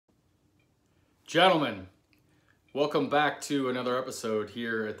Gentlemen, welcome back to another episode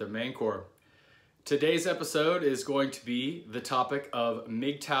here at the Manchor. Today's episode is going to be the topic of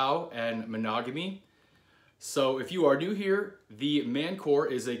MGTOW and monogamy. So if you are new here, the Manchor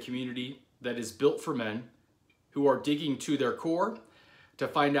is a community that is built for men who are digging to their core to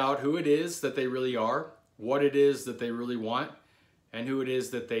find out who it is that they really are, what it is that they really want, and who it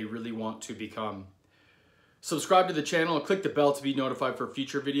is that they really want to become. Subscribe to the channel and click the bell to be notified for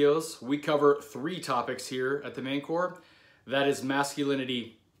future videos. We cover 3 topics here at the Manchor. That is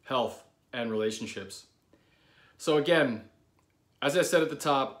masculinity, health, and relationships. So again, as I said at the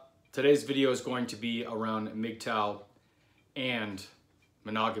top, today's video is going to be around MGTOW and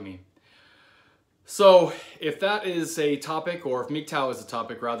monogamy. So if that is a topic, or if MGTOW is a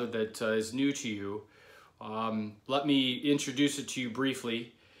topic rather that is new to you, let me introduce it to you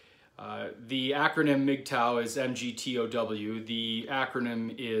briefly. The acronym MGTOW is MGTOW. The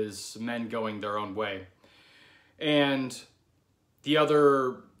acronym is Men Going Their Own Way. And the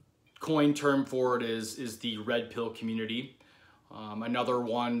other coin term for it is the red pill community. Another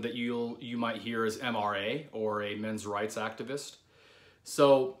one that you might hear is MRA, or a men's rights activist.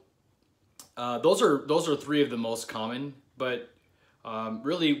 So those are 3 of the most common, but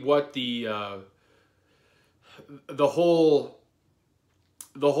really what the whole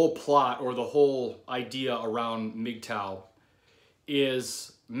plot, or the whole idea around MGTOW,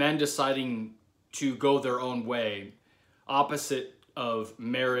 is men deciding to go their own way, opposite of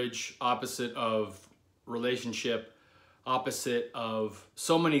marriage, opposite of relationship, opposite of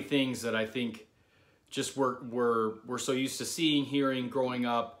so many things that I think just we're so used to seeing, hearing, growing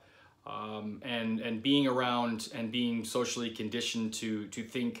up, and being around, and being socially conditioned to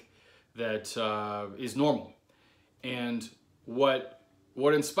think that is normal. And what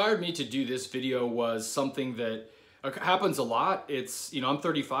inspired me to do this video was something that happens a lot. It's, I'm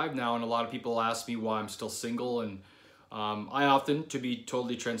 35 now, and a lot of people ask me why I'm still single, and I often, to be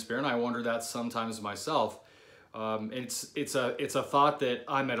totally transparent, I wonder that sometimes myself. It's a thought that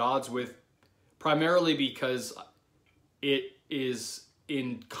I'm at odds with, primarily because it is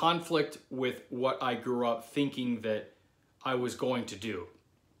in conflict with what I grew up thinking that I was going to do.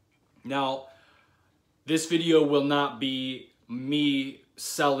 Now, this video will not be me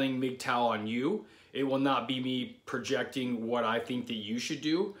selling MGTOW on you. It will not be me projecting what I think that you should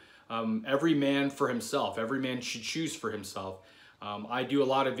do. Every man for himself. Every man should choose for himself. I do a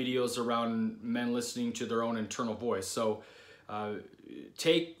lot of videos around men listening to their own internal voice. So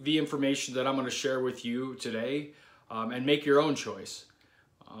take the information that I'm going to share with you today and make your own choice.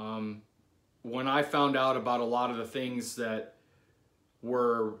 When I found out about a lot of the things that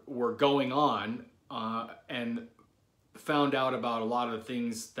were going on, and found out about a lot of the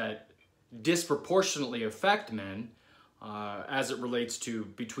things that disproportionately affect men as it relates to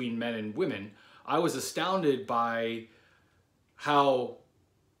between men and women, I was astounded by how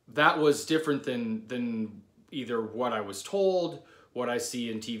that was different than either what I was told, what I see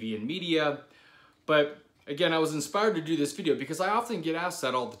in TV and media. But again, I was inspired to do this video because I often get asked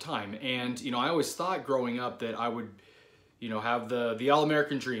that all the time. And, I always thought growing up that I would, have the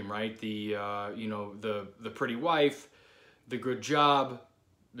all-American dream, right? The pretty wife, the good job,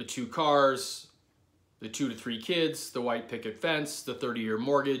 the 2 cars, the 2 to 3 kids, the white picket fence, the 30-year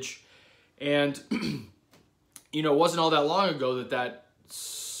mortgage. And, it wasn't all that long ago that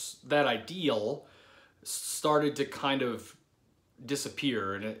ideal started to kind of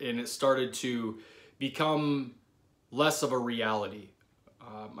disappear, and it started to become less of a reality.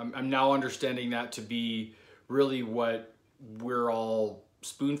 I'm now understanding that to be really what we're all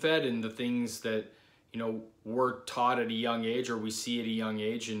spoon-fed, and the things that we're taught at a young age, or we see at a young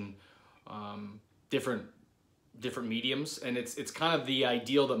age in different mediums. And it's kind of the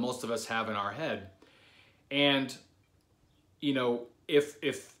ideal that most of us have in our head. And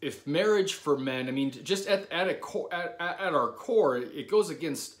if marriage for men, just at our core, it goes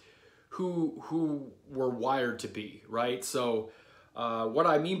against who we're wired to be, right? So what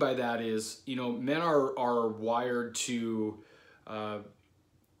I mean by that is, men are wired to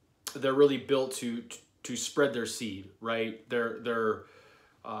they're really built to spread their seed, right? They're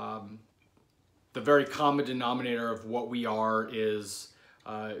the very common denominator of what we are is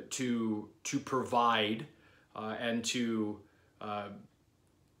to provide and to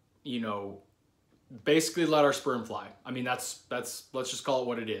basically let our sperm fly. That's let's just call it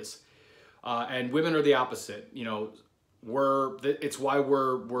what it is. And women are the opposite. It's why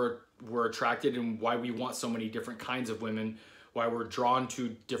we're attracted, and why we want so many different kinds of women, why we're drawn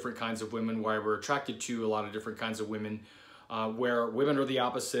to different kinds of women, why we're attracted to a lot of different kinds of women. Where women are the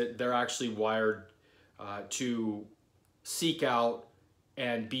opposite. They're actually wired to seek out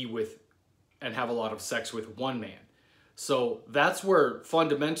and be with and have a lot of sex with one man. So that's where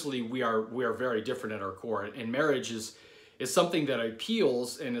fundamentally we are very different at our core. And marriage is something that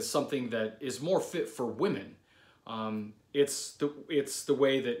appeals and is something that is more fit for women. It's the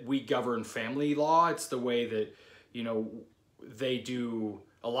way that we govern family law. It's the way that, you know, they do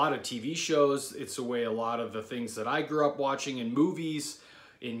a lot of TV shows. It's the way a lot of the things that I grew up watching in movies,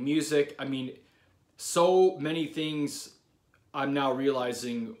 in music. I mean, so many things I'm now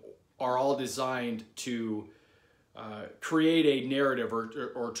realizing are all designed to create a narrative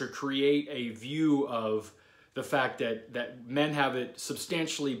or to create a view of the fact that men have it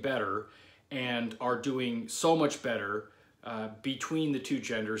substantially better and are doing so much better between the two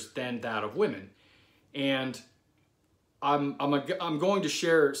genders than that of women. And I'm going to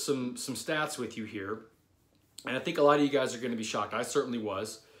share some stats with you here, and I think a lot of you guys are going to be shocked. I certainly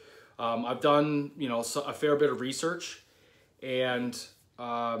was. I've done, you know, a fair bit of research and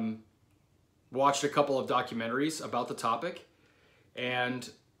watched a couple of documentaries about the topic, and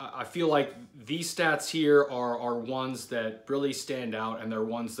I feel like these stats here are ones that really stand out, and they're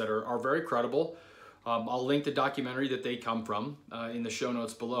ones that are very credible. I'll link the documentary that they come from in the show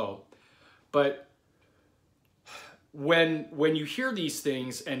notes below. But when you hear these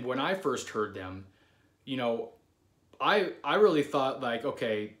things, and when I first heard them, you know, I really thought like,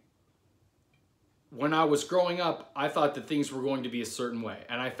 okay, when I was growing up, I thought that things were going to be a certain way.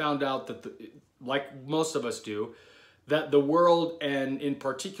 And I found out that, like most of us do, that the world, and in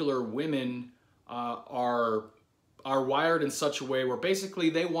particular women, are wired in such a way where basically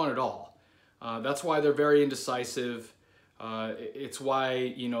they want it all. That's why they're very indecisive. It's why,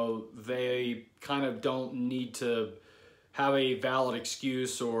 you know, they kind of don't need to have a valid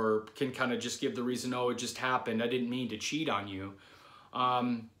excuse, or can kind of just give the reason, oh, it just happened. I didn't mean to cheat on you.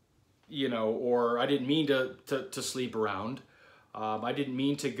 You know, or I didn't mean to sleep around. I didn't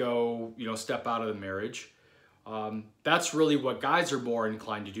mean to go, you know, step out of the marriage. That's really what guys are more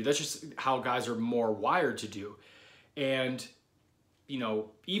inclined to do. That's just how guys are more wired to do. And, you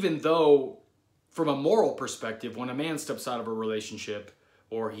know, even though from a moral perspective, when a man steps out of a relationship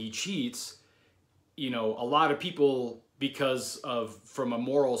or he cheats, you know, a lot of people, from a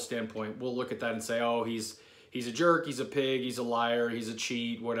moral standpoint, will look at that and say, oh, he's a jerk, he's a pig, he's a liar, he's a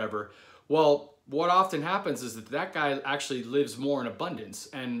cheat, whatever. Well, what often happens is that guy actually lives more in abundance,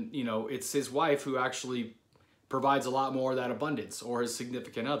 and, you know, it's his wife who actually provides a lot more of that abundance, or his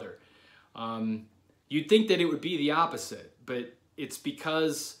significant other. You'd think that it would be the opposite, but it's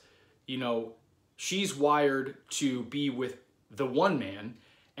because, you know, she's wired to be with the one man,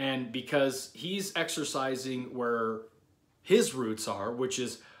 and because he's exercising where his roots are, which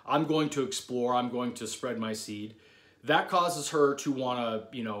is, I'm going to explore, I'm going to spread my seed, that causes her to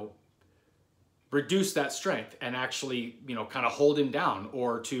want to, you know, reduce that strength and actually, you know, kind of hold him down,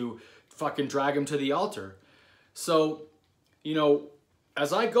 or to fucking drag him to the altar. So, you know,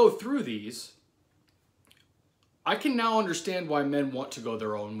 as I go through these, I can now understand why men want to go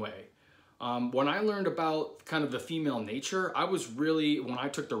their own way. When I learned about kind of the female nature, I was really, when I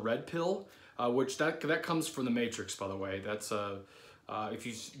took the red pill, which that comes from the Matrix, by the way. That's if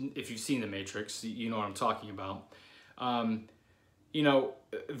you've seen the Matrix, you know what I'm talking about. You know,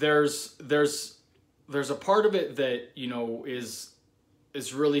 there's a part of it that, you know, is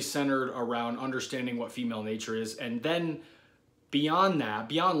really centered around understanding what female nature is, and then beyond that,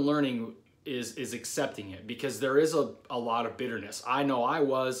 beyond learning, is accepting it, because there is a lot of bitterness. I know I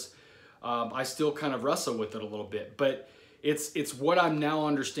was. I still kind of wrestle with it a little bit, but it's what I'm now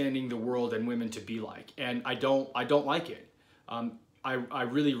understanding the world and women to be like, and I don't like it. I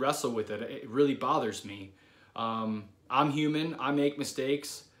really wrestle with it. It really bothers me. I'm human. I make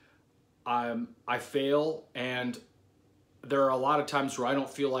mistakes. I fail, and there are a lot of times where I don't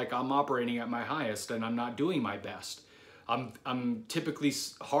feel like I'm operating at my highest, and I'm not doing my best. I'm typically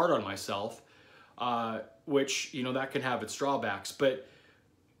hard on myself, which, you know, that can have its drawbacks. But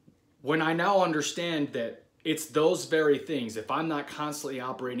when I now understand that it's those very things, if I'm not constantly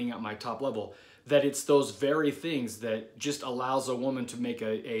operating at my top level, that it's those very things that just allows a woman to make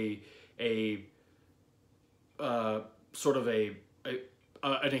sort of an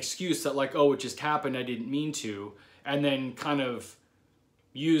excuse that, like, oh, it just happened, I didn't mean to, and then kind of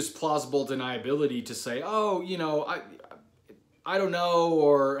use plausible deniability to say, oh, you know, I don't know,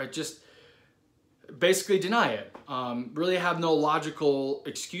 or I just basically deny it. Really have no logical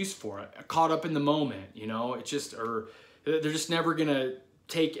excuse for it. Caught up in the moment, you know, it's just, or they're just never gonna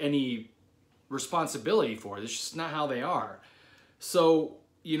take any responsibility for it. It's just not how they are. So,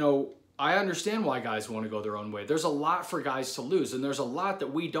 you know, I understand why guys want to go their own way. There's a lot for guys to lose, and there's a lot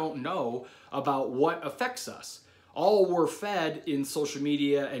that we don't know about what affects us. all we're fed in social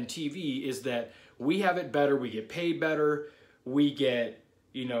media and TV is that we have it better, we get paid better, we get,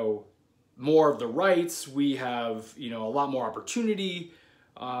 you know, more of the rights, we have, you know, a lot more opportunity,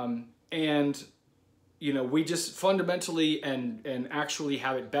 and, you know, we just fundamentally and actually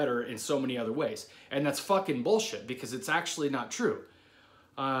have it better in so many other ways. And that's fucking bullshit, because it's actually not true.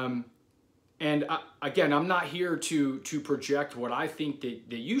 Again, I'm not here to project what I think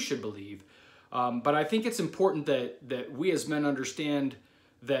that you should believe, but I think it's important that we as men understand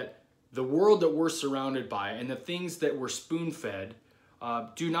that the world that we're surrounded by and the things that we're spoon-fed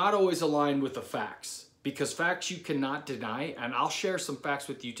do not always align with the facts, because facts you cannot deny. And I'll share some facts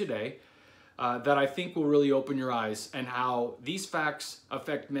with you today that I think will really open your eyes, and how these facts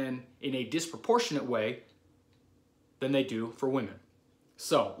affect men in a disproportionate way than they do for women.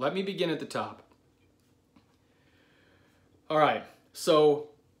 So let me begin at the top. All right, so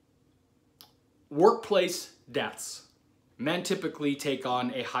workplace deaths. Men typically take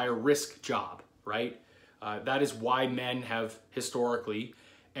on a higher risk job, right? That is why men have historically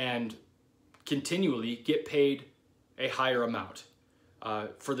and continually get paid a higher amount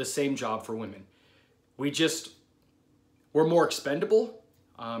for the same job for women. We're more expendable.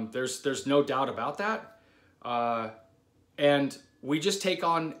 There's no doubt about that. And we just take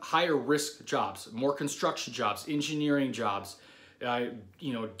on higher risk jobs, more construction jobs, engineering jobs,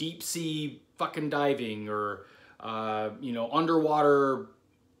 you know, deep sea fucking diving, or, you know, underwater,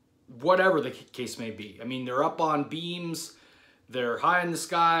 whatever the case may be. I mean, they're up on beams, they're high in the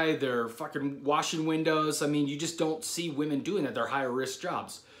sky, they're fucking washing windows. I mean, you just don't see women doing that. They're higher risk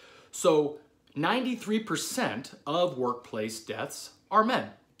jobs. So 93% of workplace deaths are men.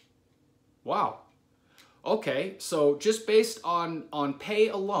 Wow. Okay, so just based on pay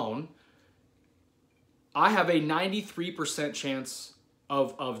alone, I have a 93% chance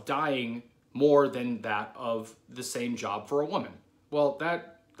of dying more than that of the same job for a woman. Well,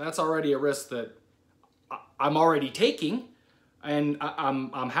 that's already a risk that I'm already taking, and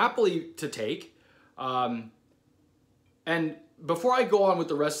I'm happily to take. And before I go on with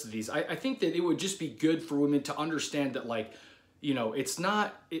the rest of these, I think that it would just be good for women to understand that, like, you know, it's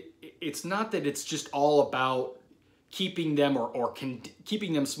not that it's just all about keeping them or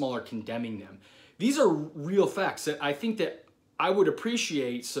keeping them small or condemning them. These are real facts that I think that I would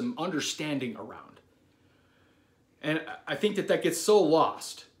appreciate some understanding around. And I think that gets so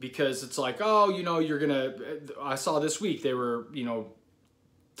lost, because it's like, oh, you know, I saw this week they were, you know,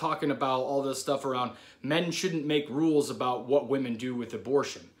 talking about all this stuff around men shouldn't make rules about what women do with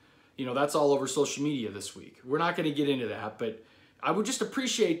abortion. You know, that's all over social media this week. We're not going to get into that, but I would just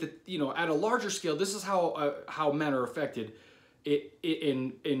appreciate that, you know, at a larger scale, this is how men are affected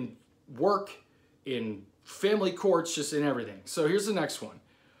in work, in family courts, just in everything. So here's the next one.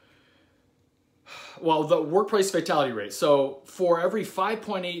 Well, the workplace fatality rate. So for every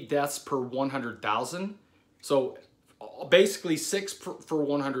 5.8 deaths per 100,000, so basically 6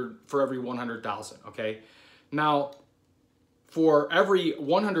 for every 100,000. Okay. Now, for every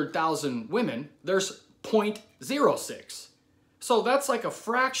 100,000 women, there's 0.06. So that's like a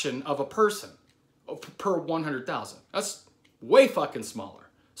fraction of a person per 100,000. That's way fucking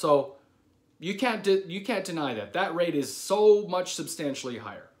smaller. So you can't deny that. That rate is so much substantially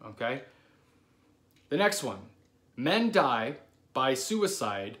higher, okay? The next one. Men die by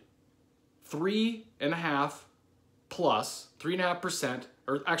suicide 3.5%,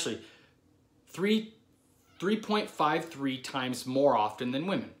 or actually 3.53 times more often than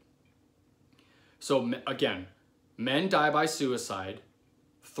women. So again, men die by suicide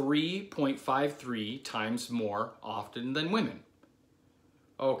 3.53 times more often than women.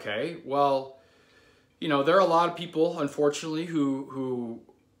 Okay, well, you know, there are a lot of people, unfortunately, who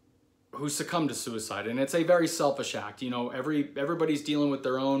succumb to suicide, and it's a very selfish act. You know, everybody's dealing with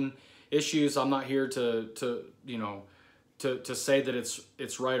their own issues. I'm not here to say that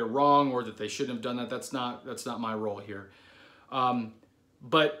it's right or wrong, or that they shouldn't have done that. That's not my role here.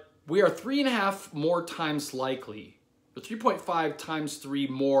 But we are 3.5 more times likely, or 3.5 times 3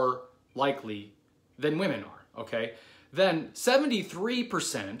 more likely than women are. Okay. Then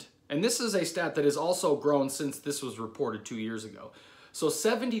 73%, and this is a stat that has also grown since this was reported 2 years ago. So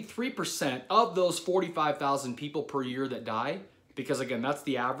 73% of those 45,000 people per year that die, because again, that's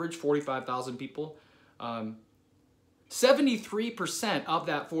the average, 45,000 people. 73% of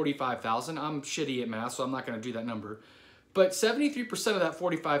that 45,000, I'm shitty at math, so I'm not going to do that number, but 73% of that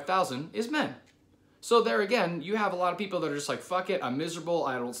 45,000 is men. So there again, you have a lot of people that are just like, fuck it, I'm miserable,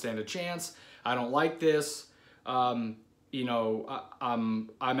 I don't stand a chance, I don't like this. You know, I'm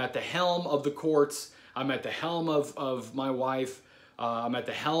at the helm of the courts. I'm at the helm of my wife. I'm at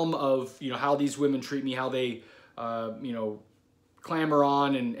the helm of, you know, how these women treat me, how they you know, clamor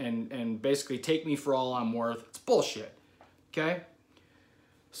on and basically take me for all I'm worth. It's bullshit, okay?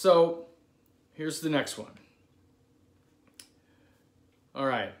 So here's the next one. All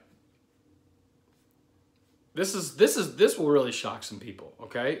right. This will really shock some people,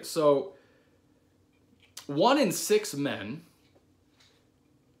 okay? So 1 in 6 men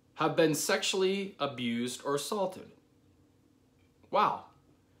have been sexually abused or assaulted. Wow.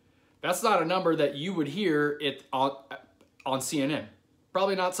 That's not a number that you would hear on CNN.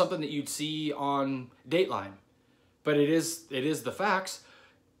 Probably not something that you'd see on Dateline. But it is the facts.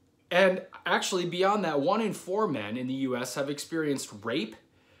 And actually, beyond that, 1 in 4 men in the US have experienced rape,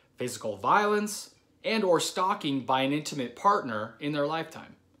 physical violence, and or stalking by an intimate partner in their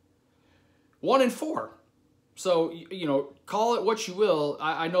lifetime. 1 in 4. So, you know, call it what you will.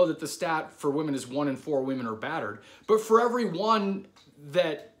 I know that the stat for women is 1 in 4 women are battered. But for every 1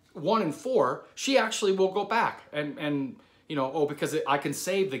 in 4, she actually will go back and you know, oh, because I can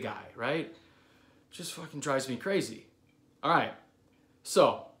save the guy, right? Just fucking drives me crazy. All right.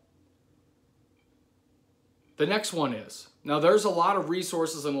 So the next one is, now there's a lot of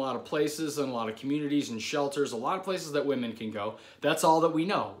resources and a lot of places and a lot of communities and shelters, a lot of places that women can go. That's all that we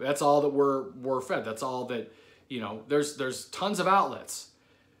know. That's all that we're fed. That's all that, you know, there's tons of outlets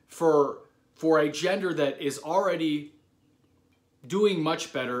for a gender that is already doing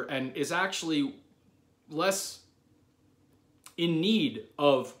much better and is actually less in need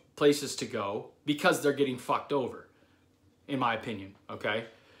of places to go because they're getting fucked over, in my opinion, okay?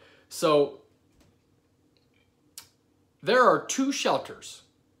 So there are 2 shelters.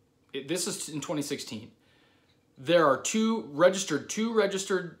 This is in 2016. There are 2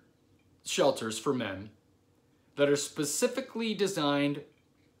 registered shelters for men that are specifically designed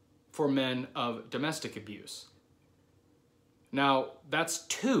for men of domestic abuse. Now, that's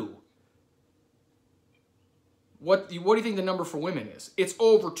 2. What do you think the number for women is? It's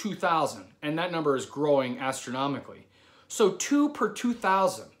over 2,000, and that number is growing astronomically. So 2 per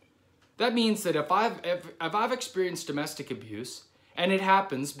 2,000. That means that if I've experienced domestic abuse, and it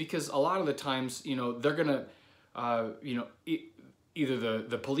happens because a lot of the times, you know, they're gonna, you know, either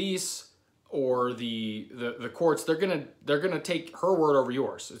the police or the courts, they're gonna take her word over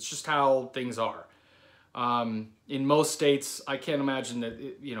yours. It's just how things are. In most states, I can't imagine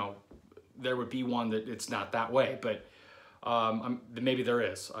that you know, there would be one that it's not that way, but maybe there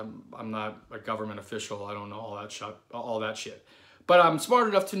is. I'm not a government official. I don't know all that shit. But I'm smart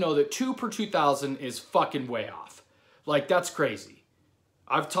enough to know that 2 per 2,000 is fucking way off. Like, that's crazy.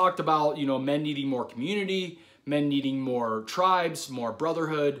 I've talked about, you know, men needing more community, men needing more tribes, more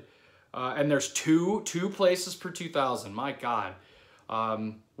brotherhood, and there's two places per 2,000. My God.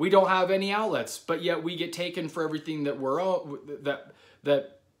 We don't have any outlets, but yet we get taken for everything that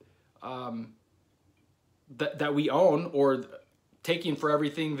that we own, or taken for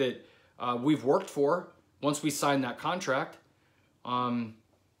everything that we've worked for once we sign that contract.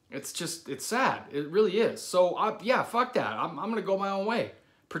 It's sad. It really is. So yeah, fuck that. I'm going to go my own way.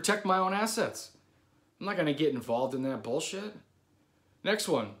 Protect my own assets. I'm not going to get involved in that bullshit. Next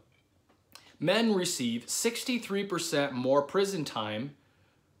one. Men receive 63% more prison time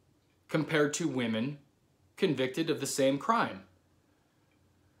compared to women convicted of the same crime.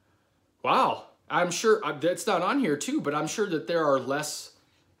 Wow. I'm sure, that's not on here too, but I'm sure that there are less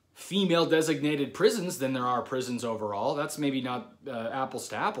female designated prisons than there are prisons overall. That's maybe not apples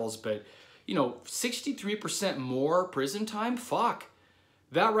to apples, but you know, 63% more prison time? Fuck.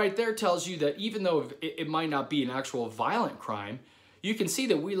 That right there tells you that even though it might not be an actual violent crime, you can see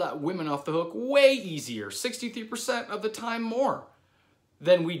that we let women off the hook way easier, 63% of the time more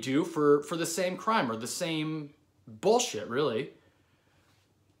than we do for the same crime or the same bullshit, really.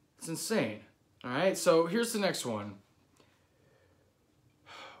 It's insane. All right, so here's the next one.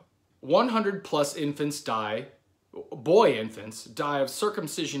 100 plus infants die, boy infants, die of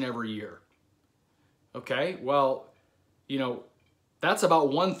circumcision every year. Okay, well, you know, that's about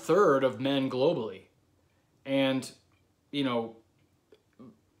 1/3 of men globally. And, you know,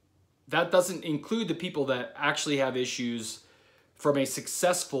 that doesn't include the people that actually have issues from a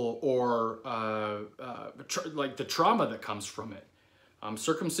successful or like the trauma that comes from it.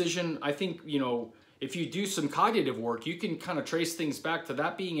 Circumcision, I think, you know, if you do some cognitive work, you can kind of trace things back to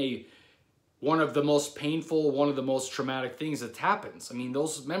that being one of the most painful, one of the most traumatic things that happens. I mean,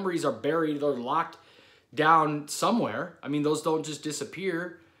 those memories are buried, they're locked down somewhere. I mean, those don't just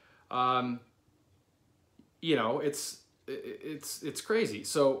disappear. You know, it's crazy.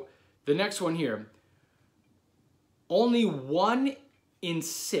 So the next one here, only 1 in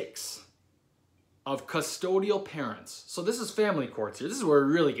 6 of custodial parents. So this is family courts here. This is where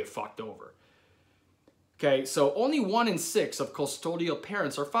we really get fucked over. Okay, so only 1 in 6 of custodial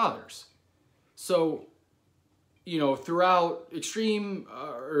parents are fathers. So, you know, throughout extreme,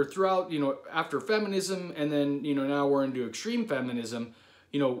 or throughout, you know, after feminism, and then, you know, now we're into extreme feminism,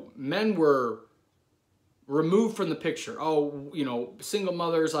 you know, men were removed from the picture. Oh, you know, single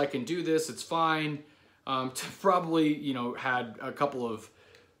mothers, I can do this, it's fine. Probably, you know, had a couple of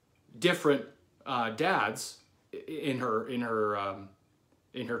different dads in her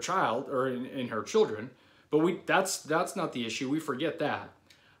child, or in her children, but that's not the issue. We forget that.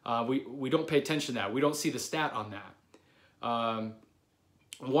 We don't pay attention to that. We don't see the stat on that.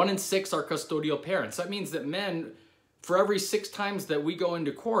 1 in 6 are custodial parents. That means that men, for every 6 times that we go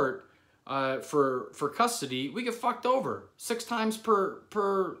into court for custody, we get fucked over 6 times per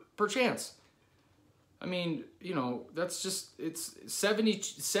chance. I mean, you know, that's just, it's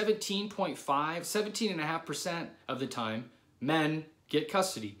 17.5% of the time men get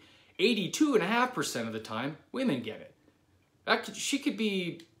custody. 82.5% of the time women get it. She could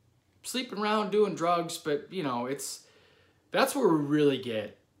be sleeping around doing drugs, but you know, that's where we really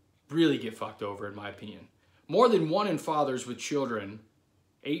get fucked over, in my opinion. More than 1 in fathers with children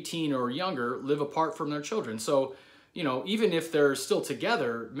 18 or younger live apart from their children. So, you know, even if they're still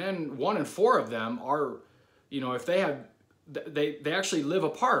together, men, 1 in 4 of them are, you know, if they actually live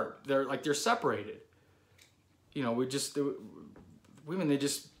apart. They're separated. You know, women, they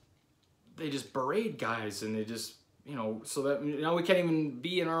just berate guys, and they just, you know, so that now we can't even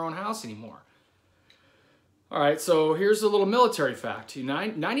be in our own house anymore. All right, so here's a little military fact.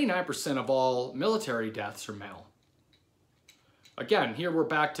 99% of all military deaths are male. Again, here we're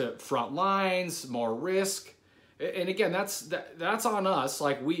back to front lines, more risk. And again, that's on us.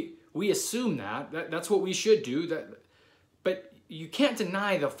 Like, we assume that's what we should do. But you can't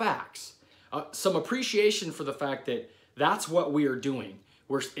deny the facts. Some appreciation for the fact that that's what we are doing.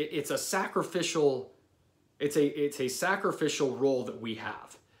 It's a sacrificial role that we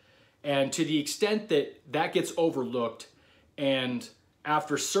have. And to the extent that gets overlooked, and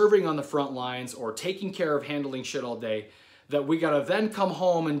after serving on the front lines or taking care of handling shit all day, that we gotta then come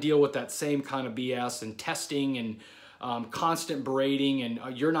home and deal with that same kind of BS and testing and constant berating and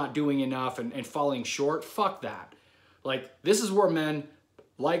you're not doing enough and falling short. Fuck that. Like, this is where men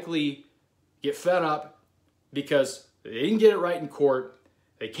likely get fed up because they didn't get it right in court.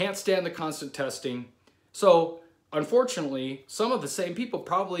 They can't stand the constant testing. So, unfortunately, some of the same people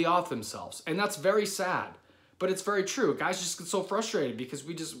probably off themselves. And that's very sad. But it's very true. Guys just get so frustrated because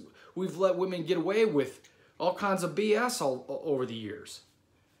we've let women get away with all kinds of BS over the years.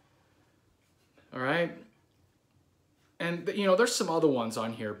 All right? And, you know, there's some other ones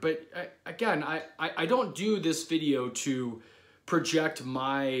on here. But, again, I don't do this video to project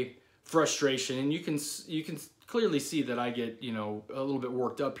my frustration. And you can clearly see that I get, you know, a little bit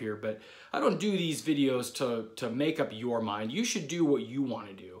worked up here. But I don't do these videos to make up your mind. You should do what you want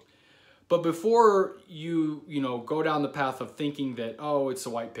to do. But before you know, go down the path of thinking that, oh, it's a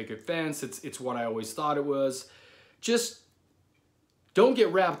white picket fence, it's what I always thought it was, just don't get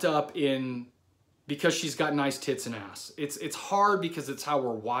wrapped up in because she's got nice tits and ass. It's hard because it's how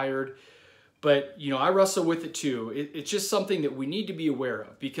we're wired. But, you know, I wrestle with it too. It's just something that we need to be aware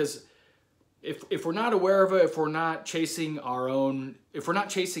of, because if we're not aware of it, if we're not chasing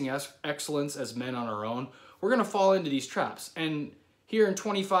excellence as men on our own, we're going to fall into these traps. And here in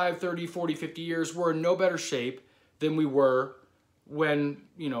 25, 30, 40, 50 years, we're in no better shape than we were when,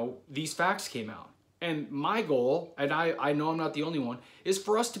 you know, these facts came out. And my goal, and I know I'm not the only one, is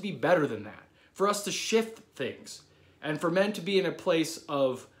for us to be better than that, for us to shift things, and for men to be in a place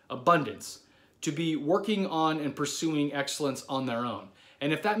of abundance, to be working on and pursuing excellence on their own.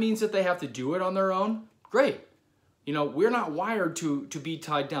 And if that means that they have to do it on their own, great. You know, we're not wired to be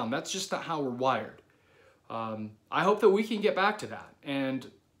tied down. That's just not how we're wired. I hope that we can get back to that. And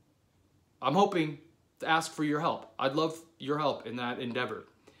I'm hoping to ask for your help. I'd love your help in that endeavor.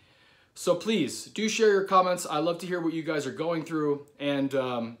 So please, do share your comments. I love to hear what you guys are going through, and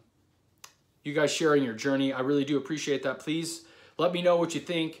you guys sharing your journey. I really do appreciate that. Please let me know what you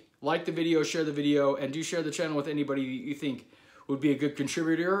think. Like the video, share the video, and do share the channel with anybody you think would be a good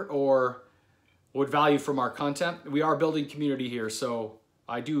contributor or would value from our content. We are building community here, so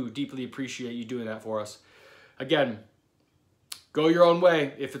I do deeply appreciate you doing that for us. Again, go your own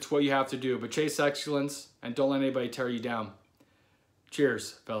way if it's what you have to do, but chase excellence and don't let anybody tear you down.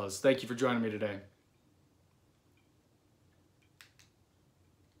 Cheers, fellas. Thank you for joining me today.